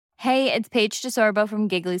Hey, it's Paige DeSorbo from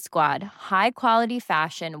Giggly Squad. High quality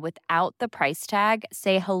fashion without the price tag.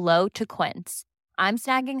 Say hello to Quince. I'm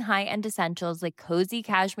snagging high-end essentials like cozy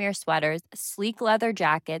cashmere sweaters, sleek leather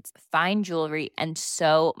jackets, fine jewelry, and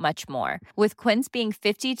so much more. With Quince being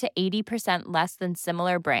 50 to 80% less than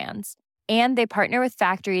similar brands. And they partner with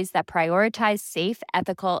factories that prioritize safe,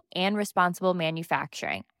 ethical, and responsible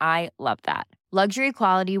manufacturing. I love that. Luxury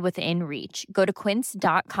quality within reach. Go to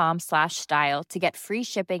quince.com/style to get free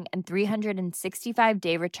shipping and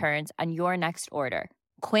 365-day returns on your next order.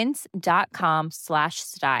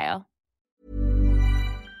 Quince.com/style.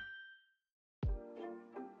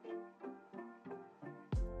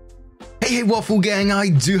 Hey, Waffle Gang, I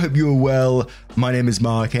do hope you're well. My name is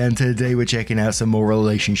Mark, and today we're checking out some more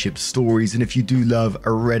relationship stories. And if you do love a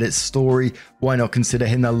Reddit story, why not consider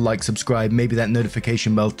hitting that like, subscribe, maybe that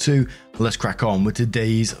notification bell too. Let's crack on with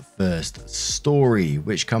today's first story,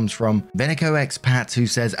 which comes from Venico Expat, who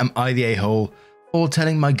says, "Am I the a-hole for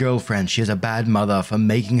telling my girlfriend she is a bad mother for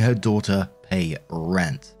making her daughter pay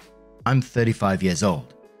rent? I'm 35 years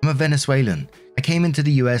old. I'm a Venezuelan. I came into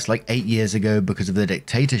the US like 8 years ago because of the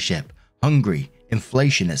dictatorship, hungry,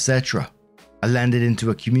 inflation, etc. I landed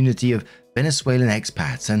into a community of Venezuelan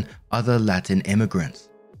expats and other Latin immigrants.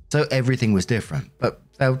 So everything was different, but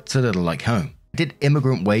felt a little like home. I did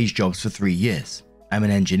immigrant wage jobs for 3 years. I'm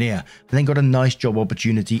an engineer, and then got a nice job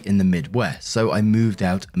opportunity in the Midwest, so I moved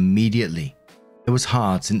out immediately. It was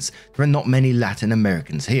hard since there are not many Latin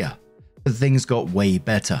Americans here, but things got way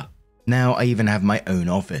better. Now I even have my own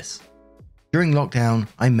office. During lockdown,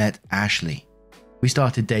 I met Ashley. We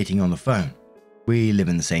started dating on the phone. We live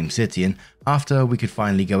in the same city, and after we could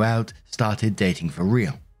finally go out, started dating for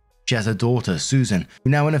real. She has a daughter, Susan,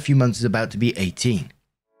 who now in a few months is about to be 18.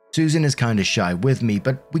 Susan is kinda shy with me,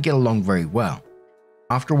 but we get along very well.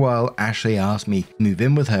 After a while, Ashley asked me to move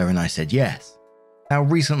in with her, and I said yes. Now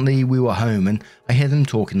recently we were home and I hear them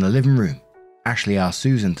talk in the living room. Ashley asked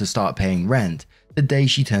Susan to start paying rent the day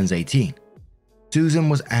she turns 18. Susan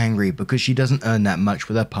was angry because she doesn't earn that much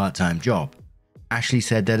with her part-time job. Ashley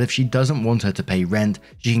said that if she doesn't want her to pay rent,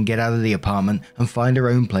 she can get out of the apartment and find her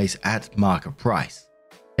own place at market price.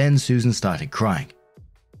 Then Susan started crying.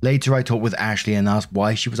 Later I talked with Ashley and asked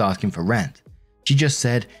why she was asking for rent. She just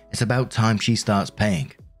said it's about time she starts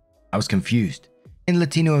paying. I was confused. In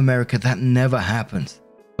Latino America that never happens.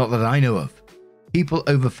 Not that I know of. People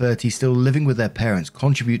over 30 still living with their parents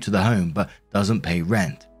contribute to the home but doesn't pay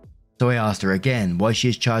rent. So I asked her again why she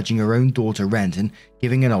is charging her own daughter rent and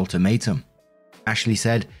giving an ultimatum. Ashley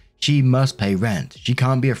said she must pay rent, she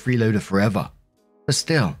can't be a freeloader forever. But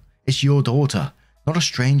still, it's your daughter, not a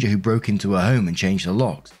stranger who broke into her home and changed the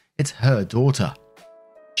locks. It's her daughter.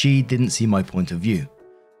 She didn't see my point of view.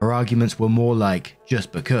 Her arguments were more like,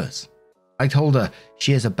 just because. I told her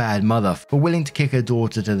she is a bad mother for willing to kick her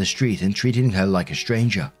daughter to the street and treating her like a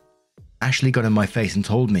stranger. Ashley got in my face and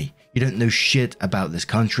told me, "You don't know shit about this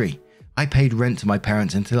country. I paid rent to my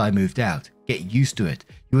parents until I moved out. Get used to it.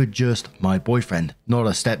 You are just my boyfriend, not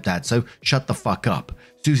a stepdad, so shut the fuck up.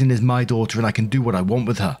 Susan is my daughter and I can do what I want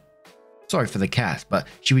with her." Sorry for the cat, but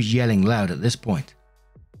she was yelling loud at this point.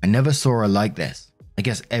 I never saw her like this. I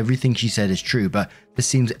guess everything she said is true, but this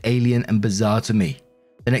seems alien and bizarre to me.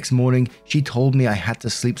 The next morning, she told me I had to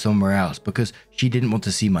sleep somewhere else because she didn't want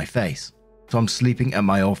to see my face. So I'm sleeping at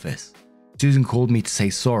my office. Susan called me to say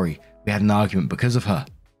sorry, we had an argument because of her.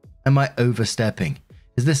 Am I overstepping?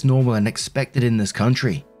 Is this normal and expected in this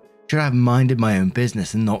country? Should I have minded my own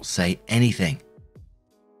business and not say anything?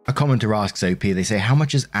 A commenter asks OP, they say, how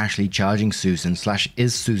much is Ashley charging Susan /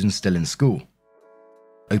 is Susan still in school?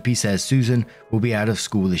 OP says Susan will be out of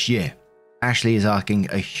school this year. Ashley is asking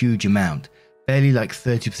a huge amount, barely like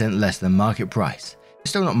 30% less than market price. It's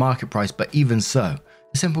still not market price, but even so,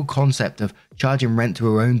 the simple concept of charging rent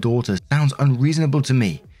to her own daughter sounds unreasonable to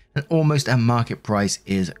me, and almost at market price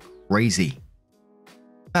is crazy.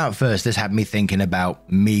 At first, this had me thinking about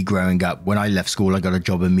me growing up. When I left school, I got a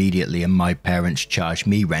job immediately and my parents charged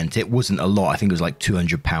me rent. It wasn't a lot. I think it was like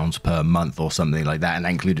 £200 per month or something like that, and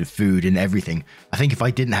that included food and everything. I think if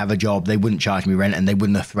I didn't have a job, they wouldn't charge me rent and they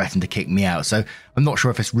wouldn't have threatened to kick me out. So I'm not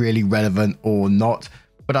sure if it's really relevant or not,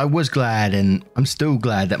 but I was glad, and I'm still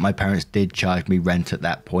glad, that my parents did charge me rent at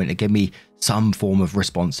that point. It gave me some form of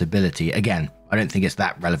responsibility. Again, I don't think it's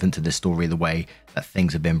that relevant to this story the way that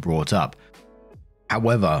things have been brought up.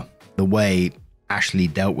 However, the way Ashley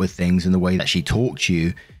dealt with things and the way that she talked to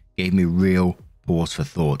you gave me real pause for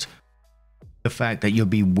thought. The fact that you'll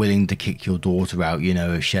be willing to kick your daughter out,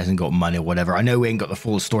 if she hasn't got money or whatever. I know we ain't got the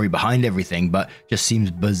full story behind everything, but just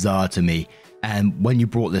seems bizarre to me. And when you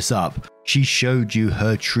brought this up, she showed you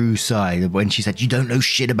her true side when she said, "You don't know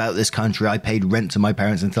shit about this country. I paid rent to my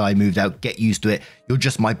parents until I moved out. Get used to it. You're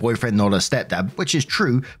just my boyfriend, not a stepdad," which is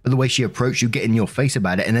true. But the way she approached you, getting in your face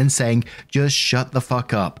about it, and then saying, "Just shut the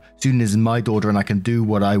fuck up. Soon as my daughter and I can do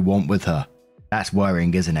what I want with her." That's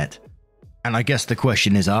worrying, isn't it? And I guess the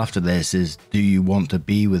question is after this is, do you want to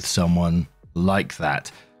be with someone like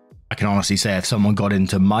that? I can honestly say if someone got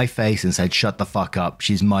into my face and said, "Shut the fuck up,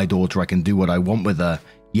 she's my daughter, I can do what I want with her,"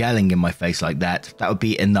 yelling in my face like that, that would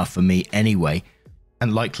be enough for me anyway,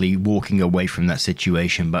 and likely walking away from that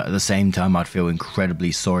situation. But at the same time, I'd feel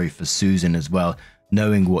incredibly sorry for Susan as well,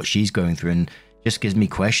 knowing what she's going through, and just gives me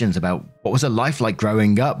questions about what was her life like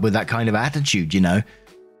growing up with that kind of attitude,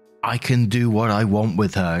 I can do what I want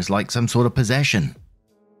with her as like some sort of possession.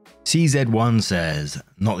 CZ1 says,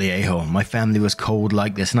 "Not the a-hole. My family was cold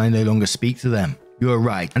like this and I no longer speak to them. You're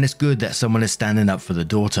right, and it's good that someone is standing up for the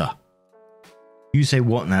daughter." You Say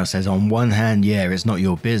What Now says, "On one hand, yeah, it's not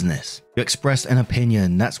your business. You expressed an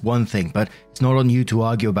opinion, that's one thing, but it's not on you to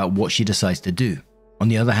argue about what she decides to do. On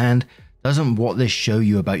the other hand, doesn't what this show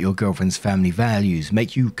you about your girlfriend's family values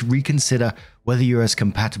make you reconsider whether you're as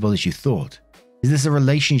compatible as you thought? Is this a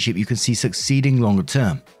relationship you can see succeeding longer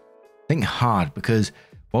term? Think hard, because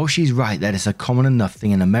while she's right that it's a common enough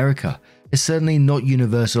thing in America, it's certainly not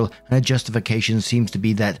universal, and her justification seems to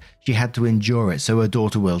be that she had to endure it so her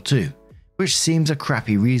daughter will too, which seems a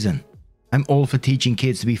crappy reason. I'm all for teaching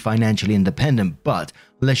kids to be financially independent, but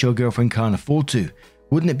unless your girlfriend can't afford to,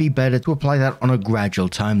 wouldn't it be better to apply that on a gradual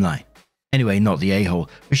timeline? Anyway, not the a-hole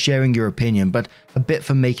for sharing your opinion, but a bit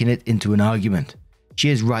for making it into an argument. She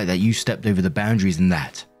is right that you stepped over the boundaries in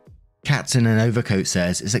that." Cats in an Overcoat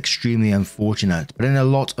says, "It's extremely unfortunate, but in a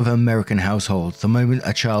lot of American households, the moment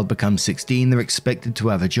a child becomes 16, they're expected to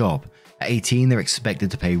have a job. At 18, they're expected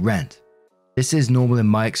to pay rent. This is normal in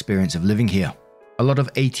my experience of living here. A lot of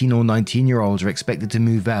 18 or 19-year-olds are expected to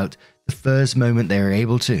move out the first moment they are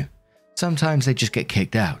able to. Sometimes they just get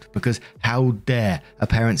kicked out, because how dare a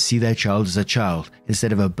parent see their child as a child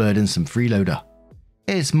instead of a burdensome freeloader?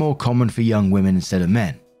 It's more common for young women instead of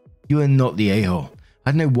men. You are not the a-hole.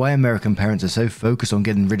 I don't know why American parents are so focused on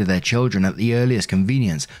getting rid of their children at the earliest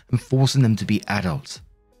convenience and forcing them to be adults.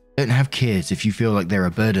 Don't have kids if you feel like they're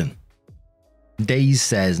a burden." Days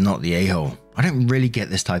says, "Not the a-hole. I don't really get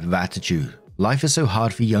this type of attitude. Life is so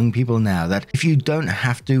hard for young people now that if you don't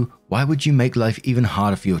have to, why would you make life even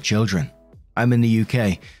harder for your children? I'm in the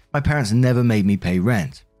UK. My parents never made me pay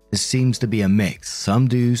rent. It seems to be a mix. Some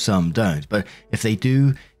do, some don't, but if they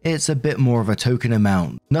do, it's a bit more of a token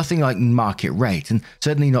amount, nothing like market rate, and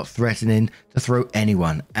certainly not threatening to throw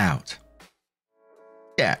anyone out."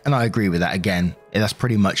 Yeah, and I agree with that. Again, that's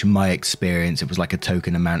pretty much my experience. It was like a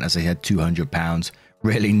token amount, as I said, £200,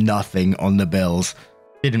 really nothing on the bills.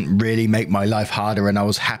 Didn't really make my life harder, and I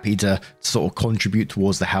was happy to sort of contribute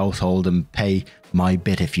towards the household and pay my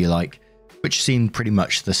bit, if you like, which seemed pretty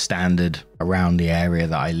much the standard around the area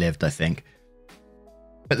that I lived, I think.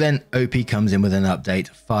 But then OP comes in with an update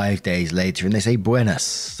 5 days later and they say buenas.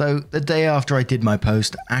 So the day after I did my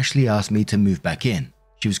post, Ashley asked me to move back in.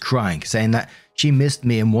 She was crying, saying that she missed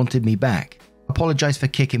me and wanted me back. Apologized for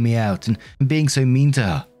kicking me out and being so mean to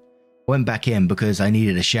her. I went back in because I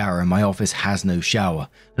needed a shower and my office has no shower,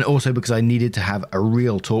 and also because I needed to have a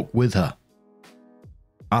real talk with her.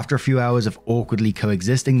 After a few hours of awkwardly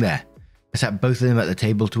coexisting there, I sat both of them at the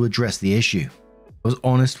table to address the issue. I was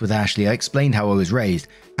honest with Ashley. I explained how I was raised,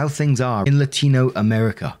 how things are in Latino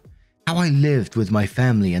America, how I lived with my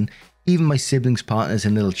family and even my siblings' partners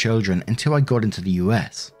and little children until I got into the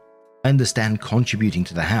US. I understand contributing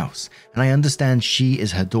to the house, and I understand she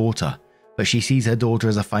is her daughter, but she sees her daughter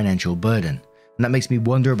as a financial burden, and that makes me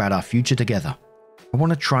wonder about our future together. I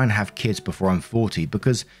want to try and have kids before I'm 40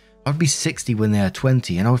 because I would be 60 when they are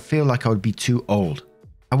 20 and I would feel like I would be too old.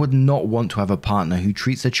 I would not want to have a partner who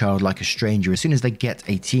treats a child like a stranger as soon as they get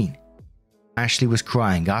 18. Ashley was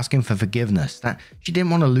crying, asking for forgiveness, that she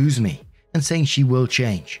didn't want to lose me, and saying she will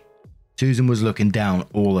change. Susan was looking down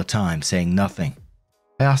all the time, saying nothing.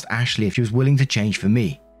 I asked Ashley if she was willing to change for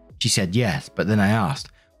me. She said yes, but then I asked,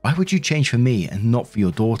 why would you change for me and not for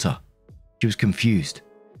your daughter? She was confused.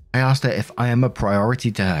 I asked her if I am a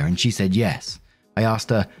priority to her, and she said yes. I asked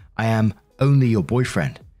her, I am only your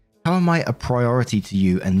boyfriend. How am I a priority to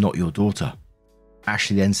you and not your daughter?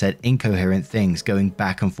 Ashley then said incoherent things, going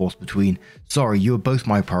back and forth between, sorry, you are both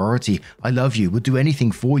my priority, I love you, would do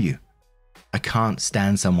anything for you. I can't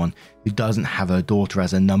stand someone who doesn't have her daughter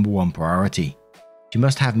as a number one priority. She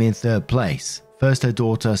must have me in third place, First her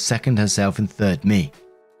daughter, second herself, and third me.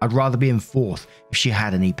 I'd rather be in fourth if she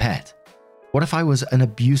had any pet. What if I was an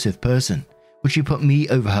abusive person? Would she put me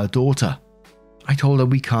over her daughter? I told her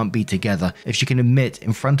we can't be together if she can admit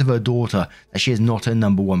in front of her daughter that she is not her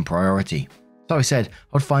number one priority. So I said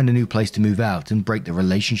I'd find a new place to move out and break the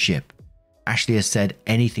relationship. Ashley has said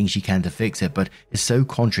anything she can to fix it, but is so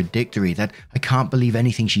contradictory that I can't believe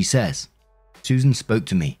anything she says. Susan spoke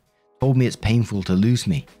to me, told me it's painful to lose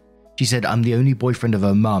me. She said I'm the only boyfriend of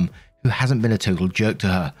her mum who hasn't been a total jerk to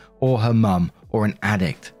her, or her mum, or an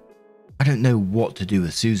addict. I don't know what to do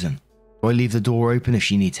with Susan. Do I leave the door open if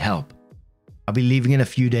she needs help? I'll be leaving in a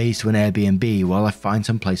few days to an Airbnb while I find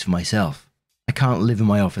some place for myself. I can't live in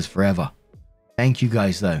my office forever. Thank you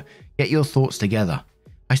guys though. Get your thoughts together.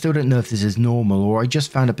 I still don't know if this is normal or I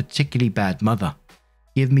just found a particularly bad mother.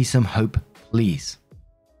 Give me some hope, please.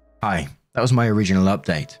 Hi, that was my original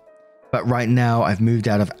update. But right now I've moved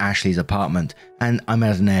out of Ashley's apartment and I'm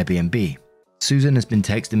at an Airbnb. Susan has been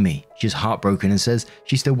texting me. She's heartbroken and says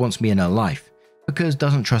she still wants me in her life because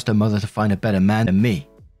doesn't trust her mother to find a better man than me.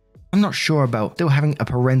 I'm not sure about still having a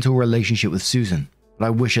parental relationship with Susan, but I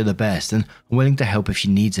wish her the best and I'm willing to help if she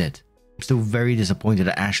needs it. I'm still very disappointed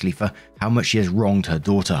at Ashley for how much she has wronged her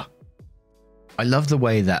daughter. I love the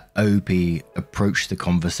way that Opie approached the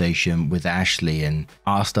conversation with Ashley and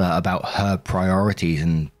asked her about her priorities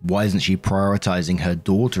and why isn't she prioritizing her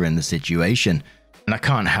daughter in the situation. And I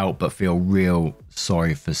can't help but feel real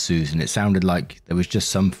sorry for Susan. It sounded like there was just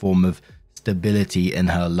some form of stability in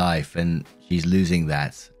her life and she's losing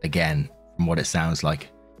that again from what it sounds like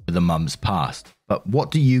with the mum's past. But what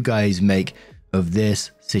do you guys make of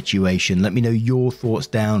this situation? Let me know your thoughts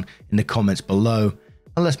down in the comments below.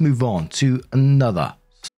 And let's move on to another.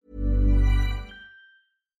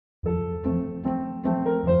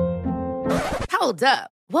 Hold up.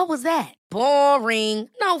 What was that? Boring.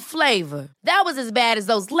 No flavor. That was as bad as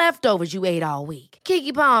those leftovers you ate all week.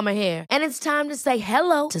 Keke Palmer here. And it's time to say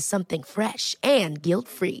hello to something fresh and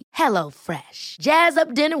guilt-free. HelloFresh. Jazz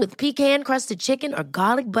up dinner with pecan-crusted chicken or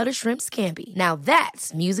garlic butter shrimp scampi. Now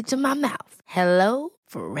that's music to my mouth.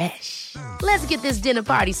 HelloFresh. Let's get this dinner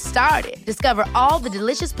party started. Discover all the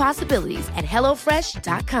delicious possibilities at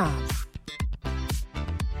HelloFresh.com.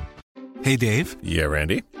 Hey, Dave. Yeah,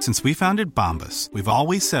 Randy. Since we founded Bombas, we've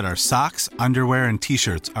always said our socks, underwear, and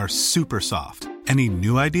T-shirts are super soft. Any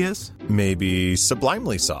new ideas? Maybe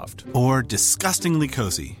sublimely soft. Or disgustingly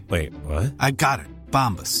cozy. Wait, what? I got it.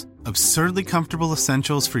 Bombas. Absurdly comfortable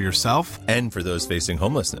essentials for yourself And for those facing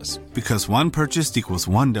homelessness. because one purchased equals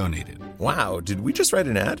one donated. Wow, did we just write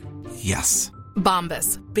an ad? Yes.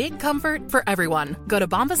 Bombas. Big comfort for everyone. Go to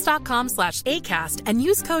bombas.com/ACAST and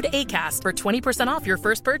use code ACAST for 20% off your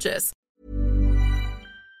first purchase.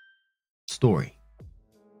 Story.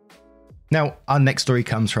 Now, our next story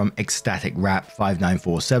comes from Ecstatic Rap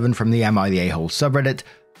 5947 from the Am I the A-Hole subreddit.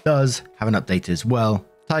 Does have an update as well,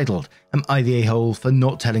 titled, Am I the A-Hole for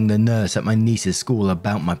not telling the nurse at my niece's school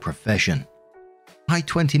about my profession? I,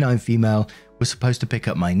 29 female, was supposed to pick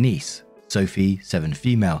up my niece, Sophie, 7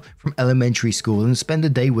 female, from elementary school and spend a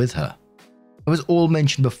day with her. I was all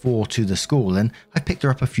mentioned before to the school and I picked her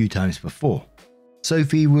up a few times before.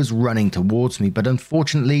 Sophie was running towards me, but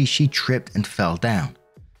unfortunately she tripped and fell down.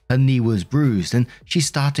 Her knee was bruised and she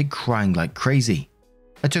started crying like crazy.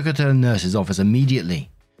 I took her to the nurse's office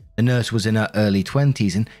immediately. The nurse was in her early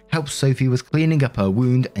 20s and helped Sophie with cleaning up her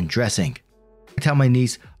wound and dressing. I tell my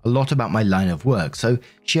niece a lot about my line of work, so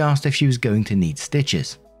she asked if she was going to need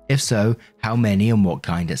stitches. If so, how many and what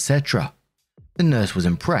kind, etc. The nurse was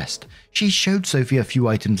impressed. She showed Sophie a few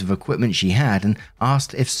items of equipment she had and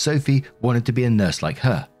asked if Sophie wanted to be a nurse like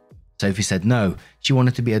her. Sophie said no, she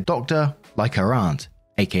wanted to be a doctor like her aunt,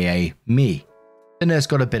 aka me. The nurse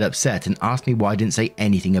got a bit upset and asked me why I didn't say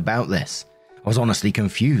anything about this. I was honestly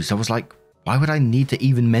confused. I was like, why would I need to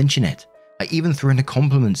even mention it? I even threw in a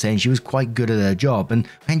compliment saying she was quite good at her job and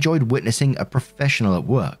I enjoyed witnessing a professional at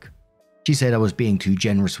work. She said I was being too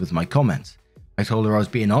generous with my comments. I told her I was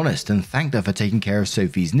being honest and thanked her for taking care of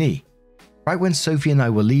Sophie's knee. Right when Sophie and I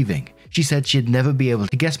were leaving, she said she'd never be able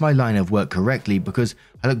to guess my line of work correctly because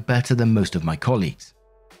I look better than most of my colleagues.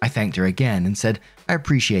 I thanked her again and said I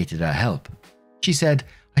appreciated her help. She said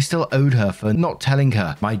I still owed her for not telling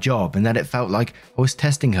her my job and that it felt like I was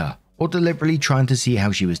testing her or deliberately trying to see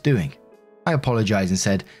how she was doing. I apologized and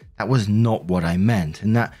said that was not what I meant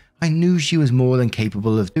and that I knew she was more than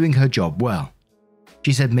capable of doing her job well.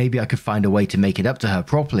 She said maybe I could find a way to make it up to her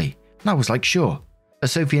properly, and I was like sure, but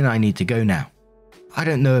Sophie and I need to go now. I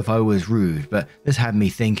don't know if I was rude, but this had me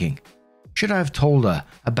thinking, should I have told her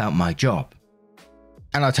about my job?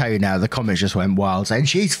 And I'll tell you now, the comments just went wild saying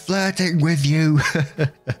she's flirting with you.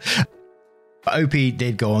 But OP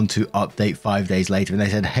did go on to update 5 days later, and they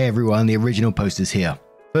said, "Hey everyone, the original post is here.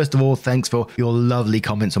 First of all, thanks for your lovely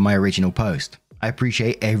comments on my original post. I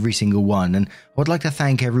appreciate every single one, and I would like to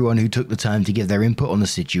thank everyone who took the time to give their input on the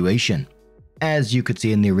situation. As you could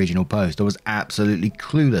see in the original post, I was absolutely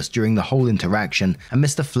clueless during the whole interaction and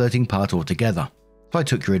missed the flirting part altogether. So I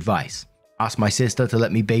took your advice, asked my sister to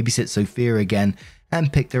let me babysit Sophia again,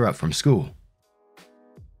 and picked her up from school.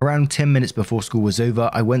 Around 10 minutes before school was over,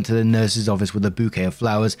 I went to the nurse's office with a bouquet of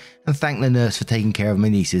flowers and thanked the nurse for taking care of my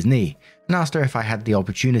niece's knee, and asked her if I had the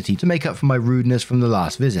opportunity to make up for my rudeness from the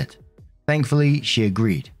last visit. Thankfully, she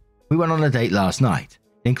agreed. We went on a date last night.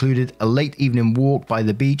 It included a late evening walk by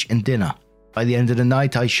the beach and dinner. By the end of the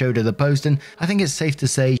night, I showed her the post, and I think it's safe to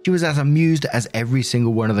say she was as amused as every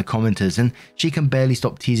single one of the commenters, and she can barely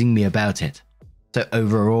stop teasing me about it. So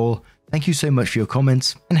overall, thank you so much for your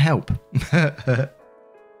comments and help."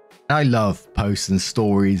 I love posts and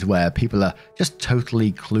stories where people are just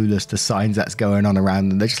totally clueless to signs that's going on around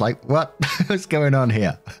them. They're just like, what? What's going on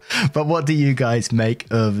here? But what do you guys make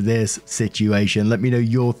of this situation? Let me know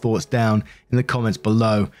your thoughts down in the comments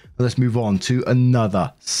below. Let's move on to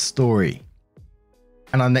another story.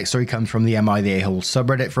 And our next story comes from the Am I the A-Hole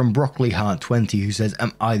subreddit from BroccoliHeart20, who says,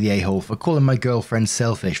 "Am I the A-Hole for calling my girlfriend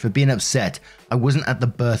selfish for being upset I wasn't at the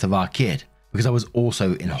birth of our kid because I was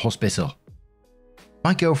also in hospital?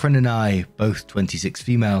 My girlfriend and I, both 26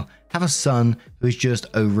 female, have a son who is just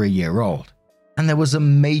over a year old, and there was a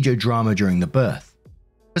major drama during the birth.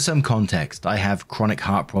 For some context, I have chronic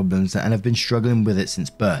heart problems and have been struggling with it since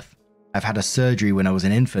birth. I've had a surgery when I was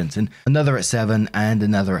an infant, and another at 7 and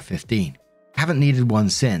another at 15. I haven't needed one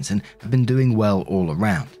since and have been doing well all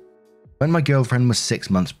around. When my girlfriend was 6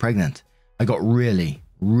 months pregnant, I got really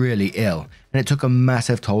ill, and it took a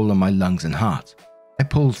massive toll on my lungs and heart. I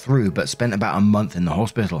pulled through but spent about a month in the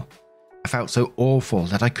hospital. I felt so awful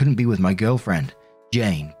that I couldn't be with my girlfriend,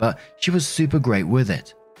 Jane, but she was super great with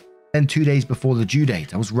it. Then 2 days before the due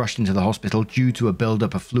date, I was rushed into the hospital due to a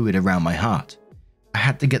buildup of fluid around my heart. I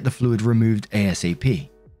had to get the fluid removed ASAP.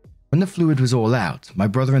 When the fluid was all out, my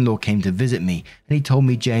brother-in-law came to visit me and he told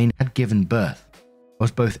me Jane had given birth. I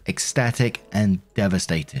was both ecstatic and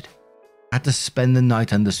devastated. I had to spend the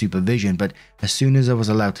night under supervision, but as soon as I was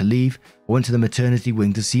allowed to leave, I went to the maternity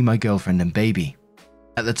wing to see my girlfriend and baby.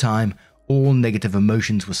 At the time, all negative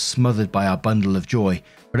emotions were smothered by our bundle of joy,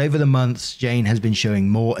 but over the months, Jane has been showing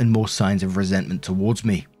more and more signs of resentment towards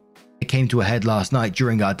me. It came to a head last night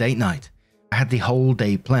during our date night. I had the whole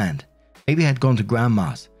day planned. Baby had gone to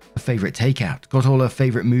grandma's, her favorite takeout, got all her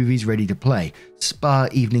favorite movies ready to play, spa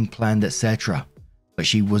evening planned, etc. But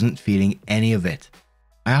she wasn't feeling any of it.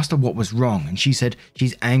 I asked her what was wrong, and she said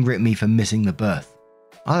she's angry at me for missing the birth.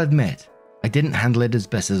 I'll admit, I didn't handle it as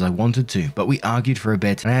best as I wanted to, but we argued for a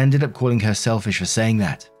bit and I ended up calling her selfish for saying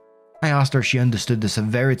that. I asked her if she understood the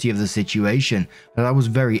severity of the situation, that I was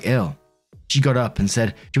very ill. She got up and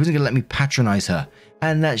said she wasn't going to let me patronize her,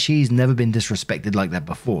 and that she's never been disrespected like that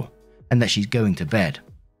before, and that she's going to bed.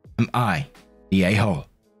 Am I the a-hole?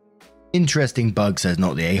 Interesting bug says,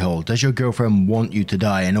 not the a-hole. Does your girlfriend want you to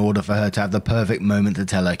die in order for her to have the perfect moment to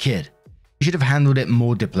tell her kid? You should have handled it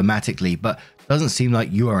more diplomatically, but doesn't seem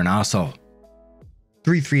like you are an arsehole.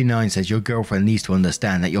 339 says your girlfriend needs to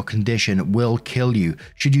understand that your condition will kill you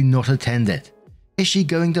should you not attend it. Is she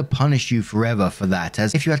going to punish you forever for that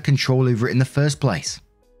as if you had control over it in the first place?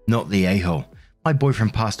 Not the a-hole. My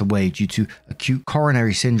boyfriend passed away due to acute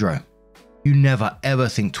coronary syndrome. You never ever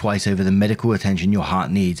think twice over the medical attention your heart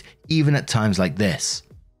needs, even at times like this.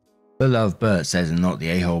 Beloved Bert says not the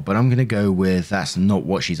a-hole, but I'm going to go with that's not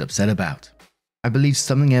what she's upset about. I believe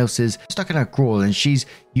something else is stuck in her craw and she's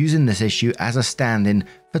using this issue as a stand-in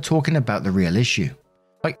for talking about the real issue.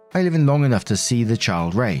 Like, I live in long enough to see the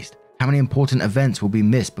child raised. How many important events will be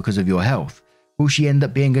missed because of your health? Will she end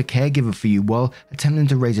up being a caregiver for you while attempting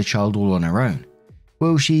to raise a child all on her own?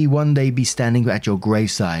 Will she one day be standing at your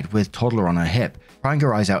graveside with toddler on her hip, crying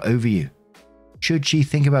her eyes out over you? Should she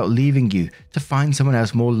think about leaving you to find someone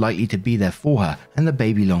else more likely to be there for her and the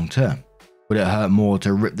baby long term? Would it hurt more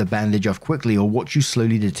to rip the bandage off quickly or watch you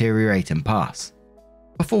slowly deteriorate and pass?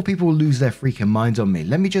 Before people lose their freaking minds on me,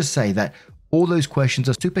 let me just say that all those questions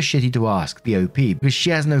are super shitty to ask the OP because she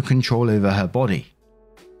has no control over her body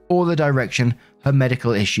or the direction her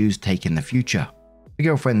medical issues take in the future. My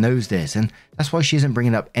girlfriend knows this, and that's why she isn't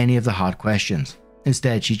bringing up any of the hard questions.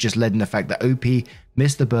 Instead, she's just letting the fact that OP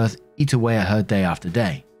missed the birth eat away at her day after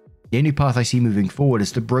day. The only path I see moving forward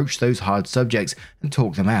is to broach those hard subjects and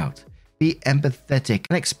talk them out. Be empathetic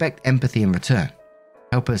and expect empathy in return.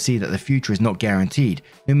 Help her see that the future is not guaranteed,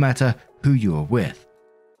 no matter who you are with.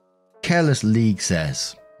 Careless League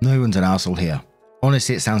says, no one's an arsehole here.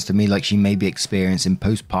 Honestly, it sounds to me like she may be experiencing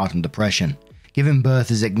postpartum depression. Giving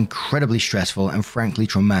birth is incredibly stressful and frankly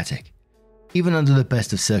traumatic, even under the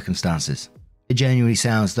best of circumstances. It genuinely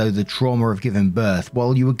sounds though the trauma of giving birth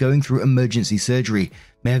while you were going through emergency surgery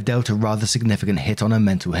may have dealt a rather significant hit on her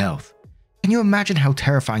mental health. Can you imagine how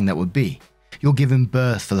terrifying that would be? You're giving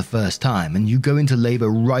birth for the first time and you go into labor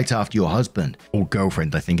right after your husband, or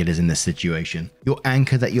girlfriend I think it is in this situation. Your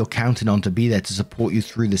anchor that you're counting on to be there to support you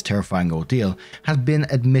through this terrifying ordeal has been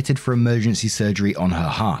admitted for emergency surgery on her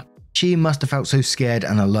heart. She must have felt so scared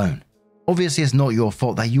and alone. Obviously it's not your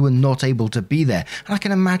fault that you were not able to be there, and I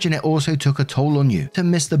can imagine it also took a toll on you to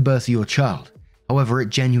miss the birth of your child. However, it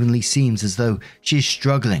genuinely seems as though she's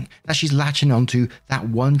struggling, that she's latching onto that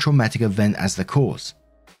one traumatic event as the cause.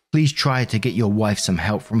 Please try to get your wife some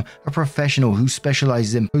help from a professional who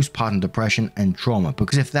specializes in postpartum depression and trauma,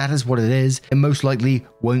 because if that is what it is, it most likely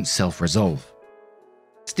won't self-resolve.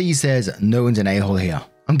 Steve says, no one's an a-hole here.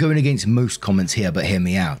 I'm going against most comments here, but hear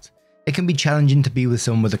me out. It can be challenging to be with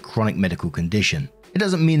someone with a chronic medical condition. It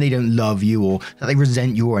doesn't mean they don't love you or that they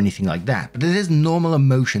resent you or anything like that, but it is normal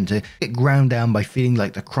emotion to get ground down by feeling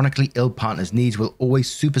like the chronically ill partner's needs will always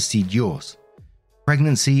supersede yours.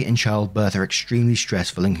 Pregnancy and childbirth are extremely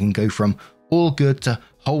stressful and can go from all good to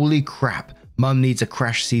holy crap, mum needs a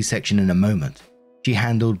crash C-section in a moment. She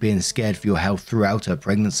handled being scared for your health throughout her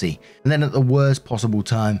pregnancy, and then at the worst possible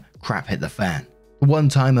time, crap hit the fan. The one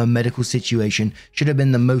time her medical situation should have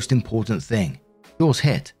been the most important thing. Yours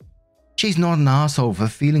hit. She's not an asshole for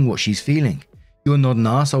feeling what she's feeling. You're not an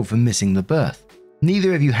asshole for missing the birth.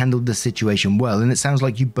 Neither of you handled the situation well, and it sounds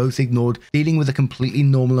like you both ignored dealing with a completely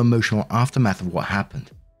normal emotional aftermath of what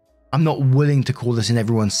happened. I'm not willing to call this an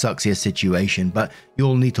everyone sucks here situation, but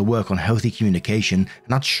you'll need to work on healthy communication,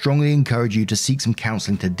 and I'd strongly encourage you to seek some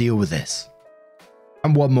counseling to deal with this.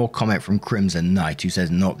 And one more comment from Crimson Knight, who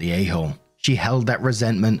says not the a-hole. She held that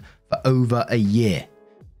resentment for over a year,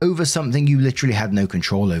 over something you literally had no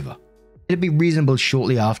control over. It'd be reasonable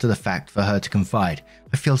shortly after the fact for her to confide,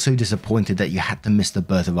 I feel so disappointed that you had to miss the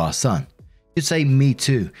birth of our son. You'd say me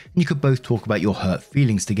too, and you could both talk about your hurt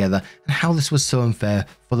feelings together and how this was so unfair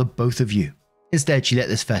for the both of you. Instead, she let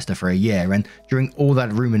this fester for a year, and during all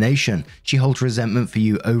that rumination, she holds resentment for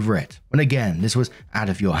you over it. When again, this was out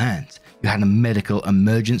of your hands. You had a medical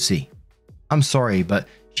emergency. I'm sorry, but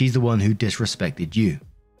she's the one who disrespected you.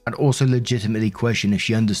 I'd also legitimately question if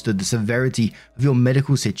she understood the severity of your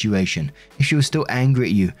medical situation, if she was still angry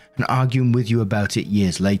at you and arguing with you about it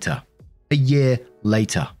years later. A year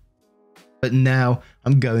later. But now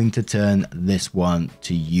I'm going to turn this one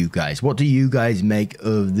to you guys. What do you guys make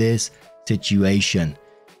of this situation?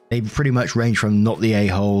 They pretty much range from not the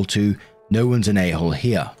a-hole to no one's an a-hole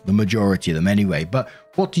here, the majority of them anyway. But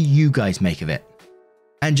what do you guys make of it?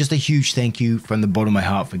 And just a huge thank you from the bottom of my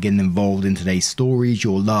heart for getting involved in today's stories.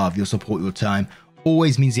 Your love, your support, your time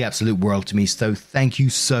always means the absolute world to me. So thank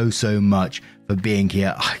you so much for being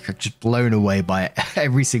here. I'm just blown away by it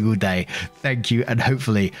every single day. Thank you. And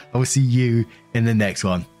hopefully I will see you in the next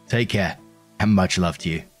one. Take care and much love to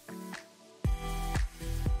you.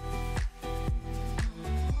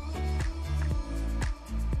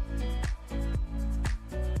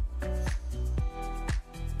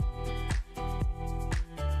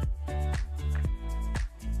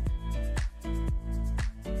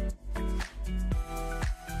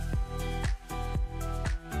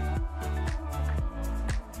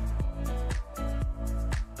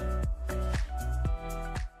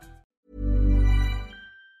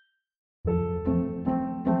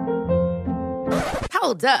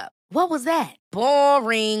 Hold up. What was that?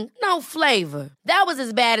 Boring. No flavor. That was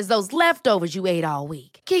as bad as those leftovers you ate all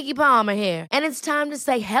week. Keke Palmer here, and it's time to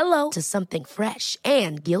say hello to something fresh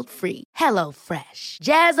and guilt-free. Hello Fresh.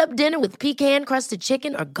 Jazz up dinner with pecan-crusted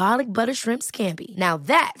chicken or garlic butter shrimp scampi. Now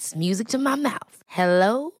that's music to my mouth.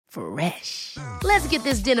 Hello Fresh. Let's get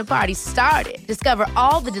this dinner party started. Discover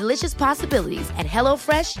all the delicious possibilities at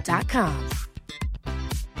HelloFresh.com.